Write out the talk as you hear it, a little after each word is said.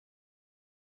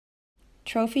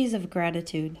Trophies of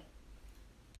gratitude.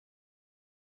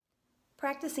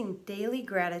 Practicing daily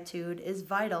gratitude is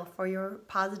vital for your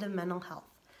positive mental health.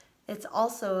 It's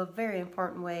also a very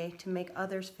important way to make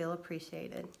others feel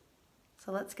appreciated.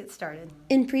 So let's get started.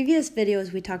 In previous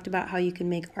videos, we talked about how you can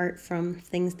make art from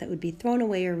things that would be thrown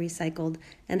away or recycled,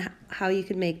 and how you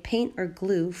could make paint or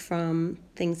glue from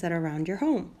things that are around your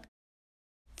home.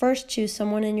 First, choose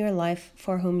someone in your life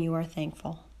for whom you are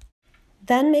thankful.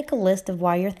 Then make a list of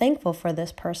why you're thankful for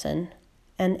this person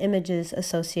and images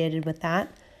associated with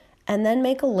that. And then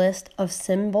make a list of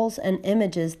symbols and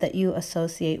images that you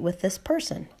associate with this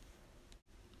person.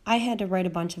 I had to write a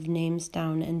bunch of names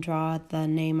down and draw the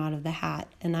name out of the hat,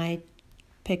 and I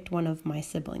picked one of my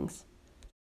siblings.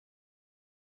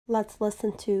 Let's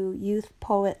listen to Youth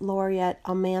Poet Laureate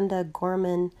Amanda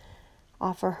Gorman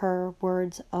offer her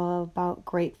words about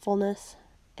gratefulness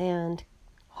and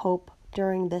hope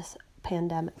during this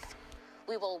pandemic.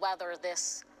 We will weather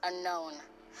this unknown,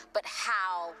 but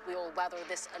how we will weather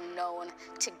this unknown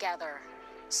together.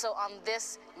 So on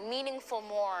this meaningful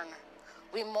morn,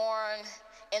 we mourn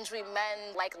and we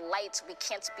mend like lights. We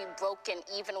can't be broken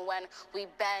even when we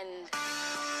bend.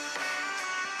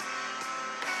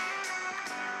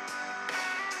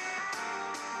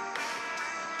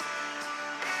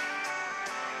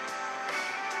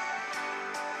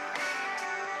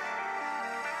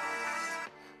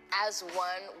 As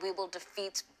one, we will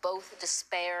defeat both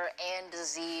despair and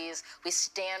disease. We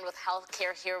stand with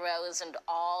healthcare heroes and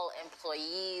all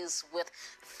employees, with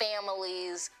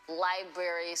families,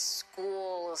 libraries,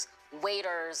 schools,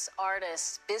 waiters,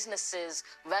 artists, businesses,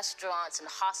 restaurants, and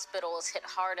hospitals hit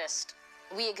hardest.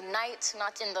 We ignite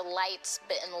not in the light,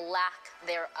 but in the lack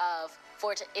thereof.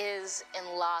 For it is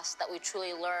in loss that we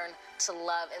truly learn to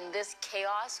love. In this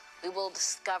chaos, we will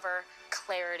discover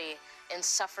clarity. In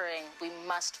suffering, we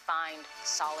must find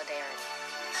solidarity.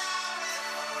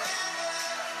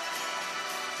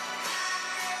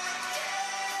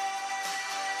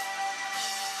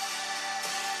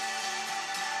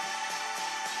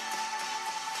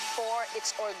 For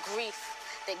it's our grief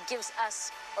that gives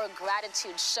us our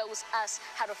gratitude, shows us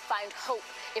how to find hope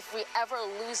if we ever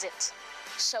lose it.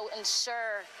 So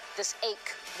ensure this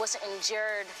ache wasn't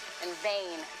endured in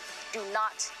vain. Do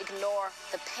not ignore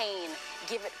the pain.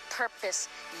 Give it purpose.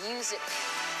 Use it.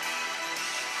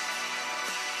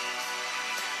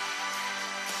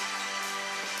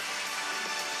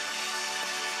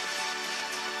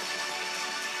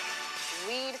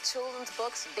 Read children's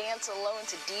books, dance alone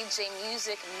to DJ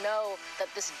music. Know that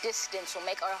this distance will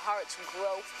make our hearts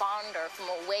grow fonder. From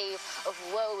a wave of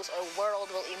woes, our world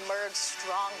will emerge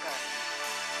stronger.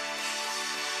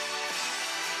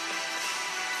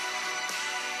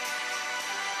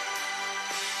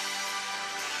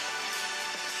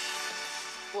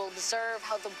 We'll observe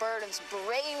how the burdens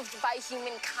braved by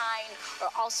humankind are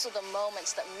also the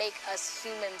moments that make us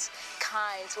humans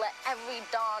kind. Let every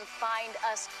dawn find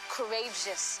us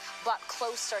courageous, brought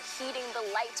closer, heeding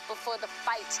the light before the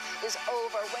fight is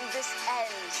over. When this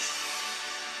ends,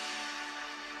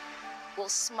 we'll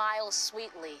smile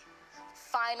sweetly,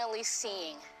 finally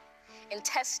seeing. In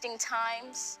testing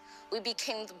times, we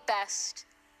became the best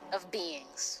of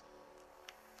beings.